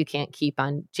promise that you can't keep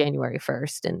on January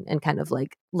 1st, and kind of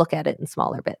like look at it in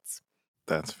smaller bits.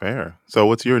 That's fair. So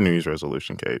what's your New Year's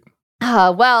resolution, Kate?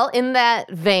 Well, in that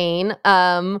vein,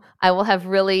 I will have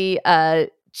really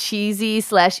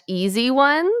cheesy/easy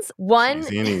ones.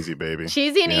 Cheesy and easy, baby.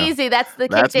 Cheesy and easy. That's the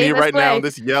Kate That's Davis me right way. now.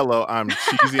 This yellow, I'm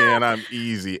cheesy and I'm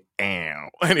easy. Ow.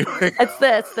 Anyway,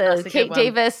 That's the Kate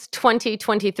Davis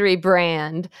 2023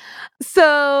 brand.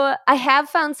 So I have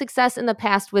found success in the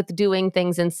past with doing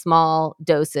things in small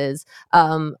doses.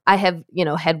 I have,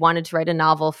 had wanted to write a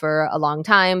novel for a long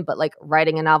time, but like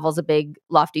writing a novel is a big,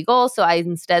 lofty goal. So I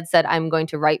instead said, I'm going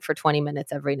to write for 20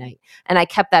 minutes every night. And I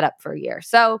kept that up for a year.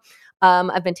 So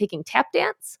I've been taking tap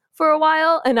dance for a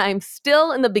while, and I'm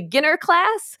still in the beginner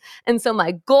class. And so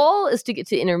my goal is to get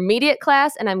to intermediate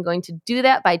class, and I'm going to do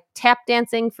that by tap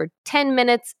dancing for 10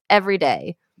 minutes every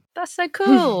day. That's so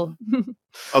cool.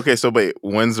 Okay, so wait,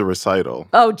 when's the recital?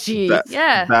 Oh, geez.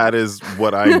 That is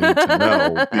what I need to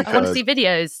know. Because I want to see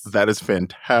videos. That is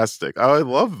fantastic. Oh, I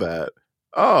love that.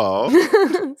 Oh.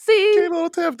 See? Kate, little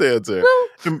tap dancer.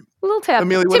 Little tap.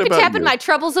 Amelia, what about tapping you? my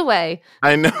troubles away.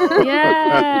 I know.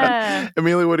 Yeah.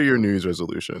 Amelia, what are your New Year's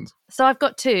resolutions? So I've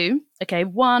got two. Okay,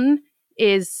 one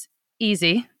is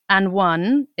easy and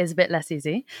one is a bit less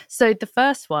easy. So the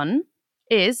first one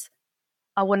is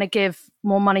I want to give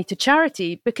more money to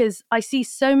charity, because I see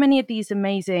so many of these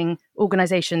amazing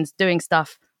organizations doing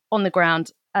stuff on the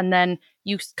ground, and then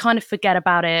you kind of forget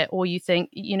about it, or you think,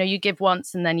 you give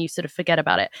once and then you sort of forget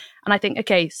about it. And I think,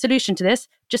 okay, solution to this,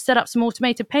 just set up some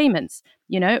automated payments.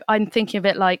 I'm thinking of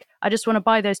it like, I just want to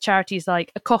buy those charities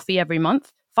like a coffee every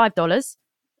month, $5,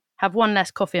 have one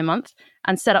less coffee a month,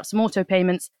 and set up some auto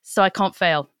payments so I can't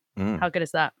fail. How good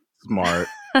is that? Smart.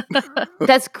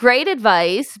 That's great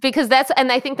advice, because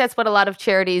I think that's what a lot of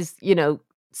charities,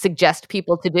 suggest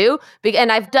people to do. And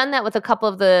I've done that with a couple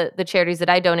of the charities that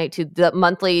I donate to, the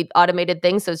monthly automated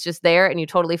things. So it's just there and you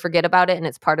totally forget about it, and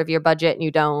it's part of your budget,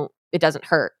 and it doesn't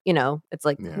hurt, it's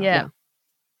like, yeah.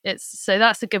 So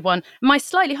that's a good one. My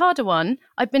slightly harder one,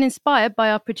 I've been inspired by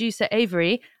our producer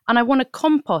Avery, and I want to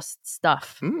compost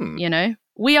stuff.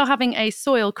 We are having a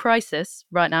soil crisis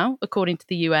right now, according to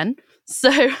the UN.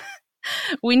 So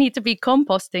we need to be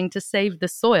composting to save the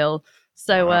soil.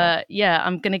 So,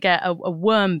 I'm going to get a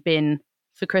worm bin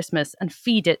for Christmas and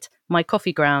feed it my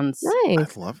coffee grounds.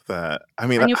 Nice. I love that. I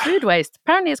mean, and your food waste.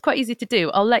 Apparently, it's quite easy to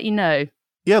do. I'll let you know.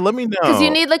 Yeah, let me know. Because you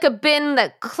need like a bin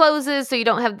that closes so you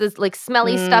don't have this like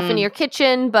smelly stuff in your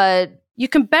kitchen, but you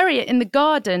can bury it in the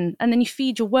garden and then you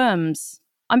feed your worms.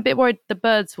 I'm a bit worried the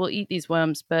birds will eat these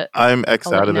worms, but I'm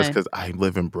X out of this because I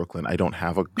live in Brooklyn. I don't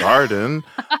have a garden.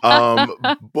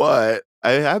 But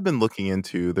I have been looking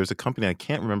into, there's a company, I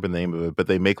can't remember the name of it, but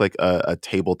they make like a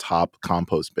tabletop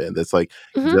compost bin that's like,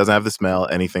 it doesn't have the smell,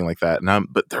 anything like that.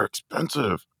 But they're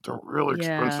expensive. They're really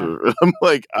expensive. I'm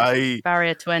like,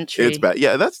 barrier to entry. It's bad.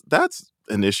 Yeah, that's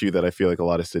an issue that I feel like a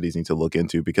lot of cities need to look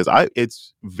into, because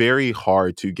it's very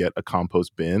hard to get a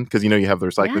compost bin, because you have the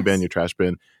recycling bin, your trash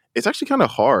bin. It's actually kind of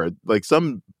hard. Like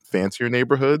some fancier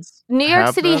neighborhoods. New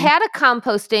York City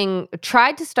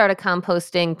tried to start a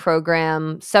composting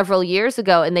program several years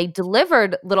ago, and they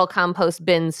delivered little compost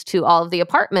bins to all of the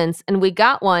apartments, and we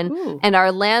got one. Ooh. And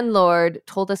our landlord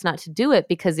told us not to do it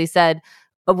because he said,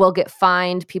 will get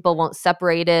fined. People won't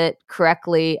separate it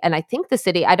correctly. And I think the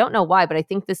city, I don't know why, but I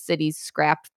think the city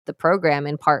scrapped the program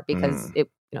in part because it,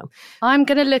 I'm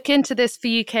going to look into this for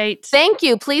you, Kate. Thank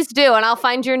you. Please do. And I'll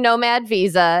find your nomad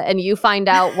visa and you find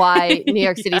out why New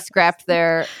York City scrapped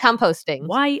their composting.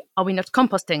 Why are we not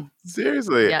composting?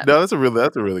 Seriously. Yeah. No, that's a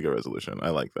really good resolution. I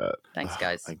like that. Thanks,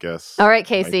 guys. I guess. All right,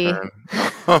 Casey.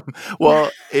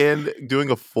 Well, in doing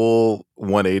a full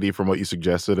 180 from what you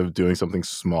suggested of doing something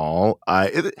small,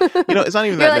 it's not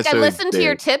even You're that like, I necessarily listened to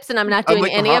your big. tips and I'm not doing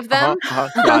like, any of them.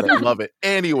 Got it. Love it.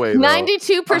 Anyway, though.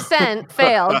 92%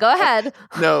 fail. Go ahead.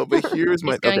 No, but here's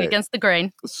my He's going against the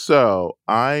grain. So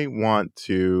I want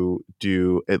to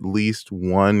do at least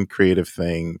one creative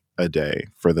thing a day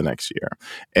for the next year.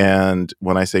 And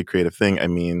when I say creative thing, I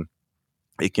mean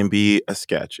it can be a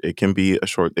sketch, it can be a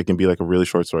short, it can be like a really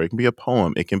short story, it can be a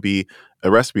poem, it can be a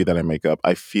recipe that I make up.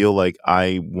 I feel like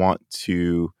I want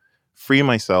to free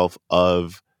myself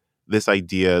of this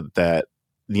idea that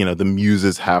the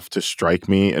muses have to strike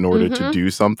me in order to do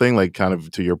something, like kind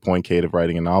of to your point, Kate, of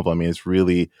writing a novel. I mean, it's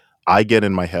really, I get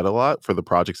in my head a lot for the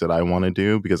projects that I want to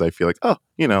do because I feel like,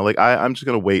 I'm just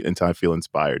going to wait until I feel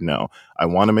inspired. No, I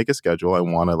want to make a schedule. I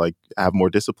want to have more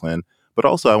discipline, but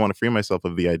also I want to free myself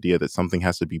of the idea that something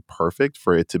has to be perfect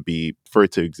for it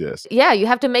to exist. Yeah, you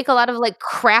have to make a lot of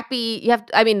crappy.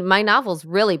 My novel's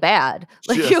really bad.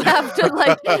 You have to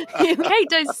Kate,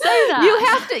 don't say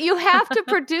that. You have to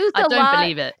produce a lot. I don't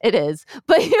believe it. It is,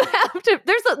 but you have to.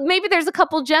 There's a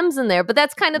couple gems in there, but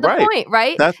that's kind of the point,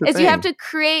 right? That's the thing. You have to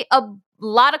create a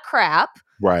lot of crap.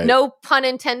 Right. No pun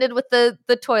intended with the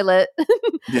toilet.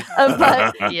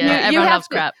 But everyone loves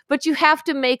crap. But you have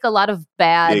to make a lot of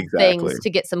bad things to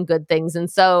get some good things. And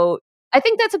so I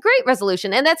think that's a great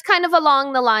resolution. And that's kind of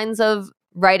along the lines of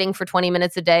writing for 20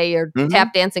 minutes a day or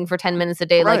tap dancing for 10 minutes a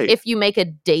day. Right. Like if you make a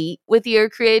date with your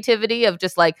creativity of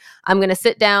just I'm going to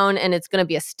sit down and it's going to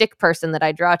be a stick person that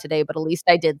I draw today, but at least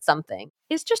I did something.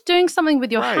 It's just doing something with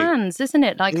your hands, isn't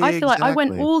it? I feel like I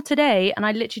went Exactly. all today and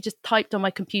I literally just typed on my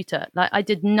computer. I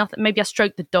did nothing. Maybe I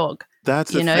stroked the dog.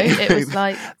 That's the thing. It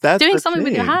was That's doing the something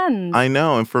with your thing. hands. I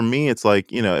know. And for me, it's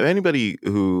anybody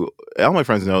all my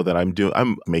friends know that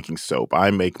I'm making soap.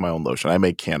 I make my own lotion. I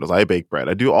make candles. I bake bread.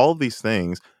 I do all of these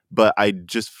things, but I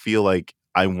just feel like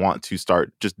I want to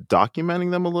start just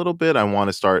documenting them a little bit. I want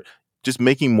to start just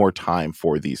making more time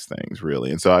for these things,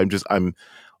 really. And so I'm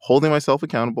holding myself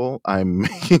accountable. I'm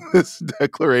making this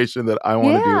declaration that I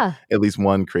want to do at least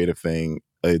one creative thing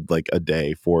a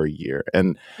day for a year.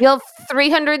 And you'll have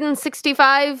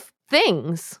 365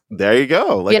 things. There you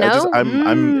go.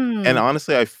 I'm and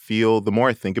honestly, I feel the more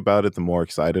I think about it, the more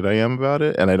excited I am about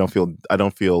it. And I don't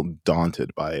feel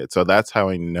daunted by it. So that's how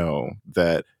I know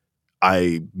that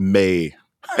I may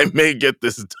get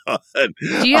this done.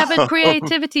 Do you have a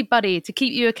creativity buddy to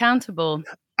keep you accountable?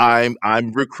 I'm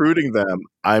recruiting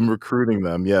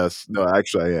them. Yes. No,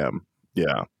 actually I am.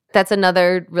 Yeah. That's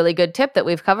another really good tip that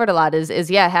we've covered a lot is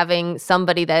having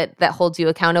somebody that holds you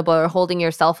accountable or holding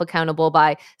yourself accountable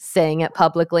by saying it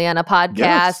publicly on a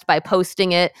podcast, by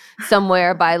posting it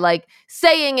somewhere, by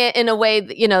saying it in a way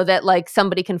that, that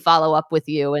somebody can follow up with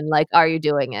you and are you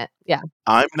doing it? Yeah.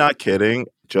 I'm not kidding.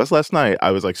 Just last night,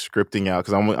 I was scripting out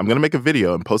because I'm going to make a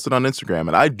video and post it on Instagram.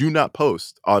 And I do not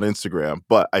post on Instagram,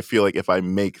 but I feel like if I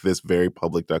make this very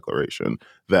public declaration,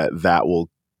 that will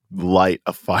light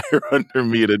a fire under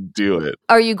me to do it.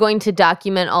 Are you going to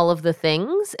document all of the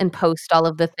things and post all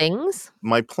of the things?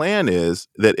 My plan is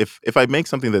that if I make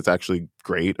something that's actually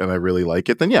great and I really like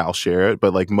it, then I'll share it.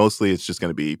 But mostly it's just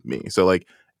going to be me. So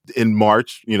in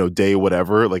March, day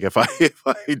whatever, if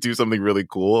I do something really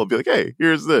cool, I'll be like, hey,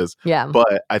 here's this. Yeah.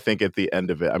 But I think at the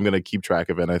end of it, I'm going to keep track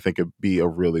of it. And I think it'd be a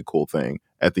really cool thing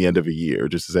at the end of a year,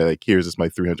 just to say here's just my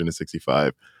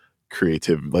 365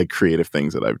 creative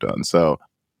things that I've done. So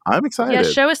I'm excited. Yeah,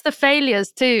 show us the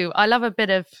failures too. I love a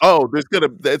bit of. Oh,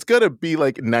 it's gonna be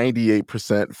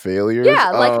 98% failures.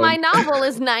 Yeah, my novel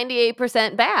is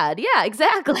 98% bad. Yeah,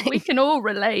 exactly. We can all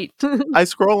relate. I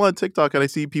scroll on TikTok and I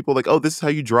see people oh, this is how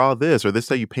you draw this, or this is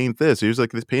how you paint this. Here's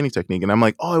this painting technique, and I'm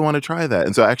like, oh, I want to try that.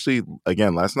 And so actually,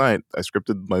 again, last night I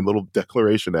scripted my little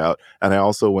declaration out, and I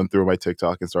also went through my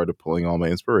TikTok and started pulling all my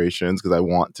inspirations because I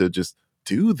want to just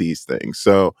do these things.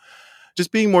 So.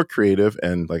 Just being more creative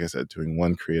and, like I said, doing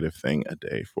one creative thing a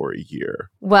day for a year.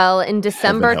 Well, in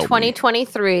December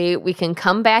 2023, we can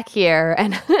come back here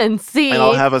and see. And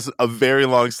I'll have a very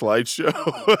long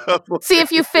slideshow. See if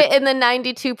you fit in the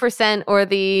 92% or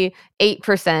the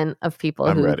 8% of people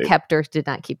who kept or did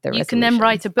not keep their resolution. You can then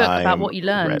write a book about what you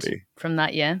learned from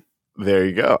that year. There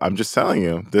you go. I'm just telling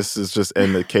you. This is just,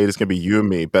 and the Kate is going to be you and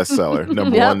me, bestseller.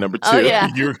 Number Yep. one, number two. Oh, yeah.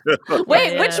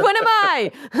 Wait, Yeah. which one am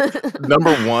I?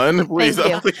 Number one, please. Thank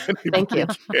you. I don't think Thank you.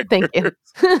 anybody Thank you. cares.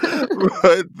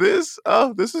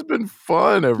 But this has been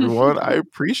fun, everyone. I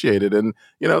appreciate it. And,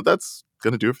 that's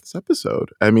going to do it for this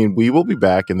episode. I mean, we will be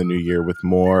back in the new year with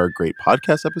more great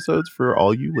podcast episodes for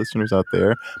all you listeners out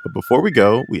there. But before we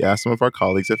go, we asked some of our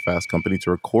colleagues at Fast Company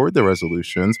to record their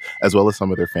resolutions as well as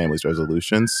some of their families'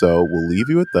 resolutions. So we'll leave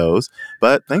you with those.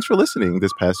 But thanks for listening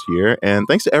this past year. And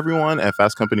thanks to everyone at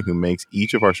Fast Company who makes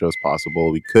each of our shows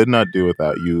possible. We could not do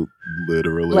without you,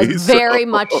 literally. Very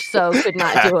much so could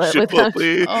not do it without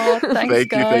you. Oh, thanks,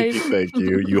 guys. Thank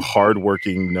you, you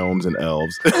hardworking gnomes and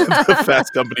elves at the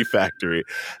Fast Company factory.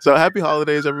 So happy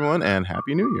holidays, everyone, and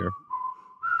happy New Year.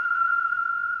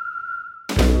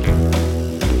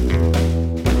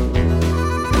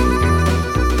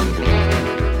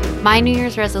 My New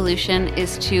Year's resolution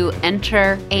is to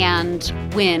enter and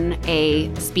win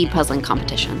a speed puzzling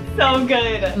competition. So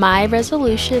good. My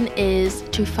resolution is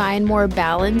to find more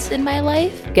balance in my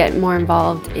life. Get more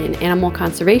involved in animal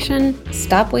conservation.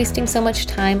 Stop wasting so much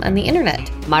time on the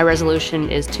internet. My resolution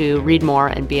is to read more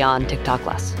and be on TikTok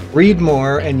less. Read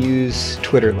more and use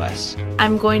Twitter less.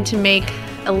 I'm going to make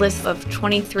a list of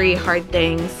 23 hard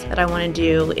things that I want to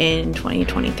do in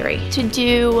 2023. To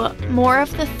do more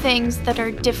of the things that are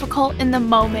difficult in the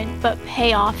moment but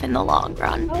pay off in the long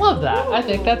run. I love that. I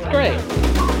think that's great.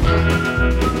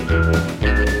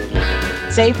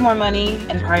 Save more money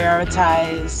and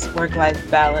prioritize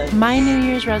work-life balance. My New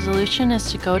Year's resolution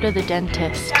is to go to the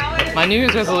dentist. My New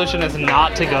Year's resolution is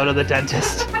not to go to the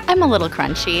dentist. I'm a little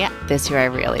crunchy. This year I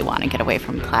really want to get away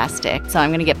from plastic, so I'm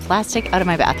going to get plastic out of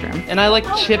my bathroom. And I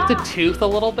chipped a tooth a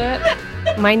little bit.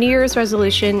 My New Year's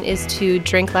resolution is to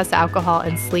drink less alcohol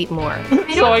and sleep more.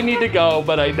 So I need to go,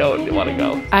 but I don't want to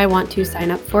go. I want to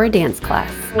sign up for a dance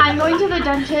class. I'm going to the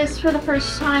dentist for the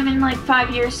first time in 5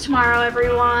 years tomorrow,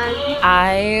 everyone.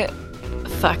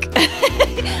 Fuck.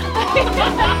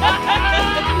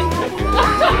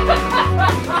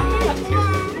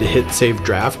 To hit save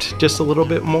draft just a little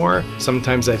bit more.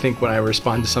 Sometimes I think when I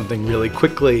respond to something really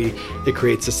quickly, it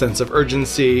creates a sense of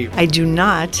urgency. I do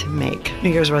not make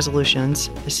New Year's resolutions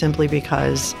simply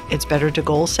because it's better to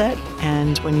goal set.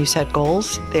 And when you set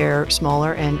goals, they're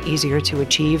smaller and easier to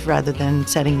achieve rather than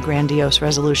setting grandiose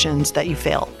resolutions that you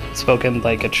fail. Spoken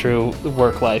like a true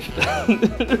work life.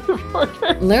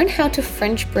 Learn how to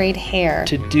French braid hair.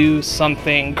 To do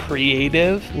something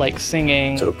creative like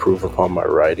singing. To improve upon my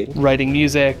writing. Writing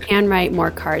music. And write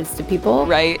more cards to people.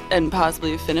 Write and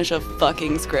possibly finish a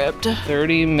fucking script.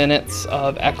 30 minutes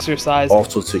of exercise.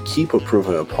 Also to keep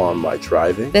improving upon my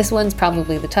driving. This one's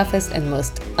probably the toughest and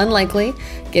most unlikely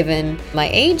given my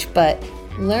age, but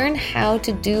learn how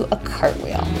to do a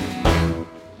cartwheel.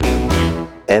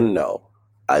 And no,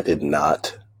 I did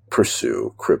not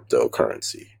pursue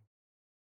cryptocurrency.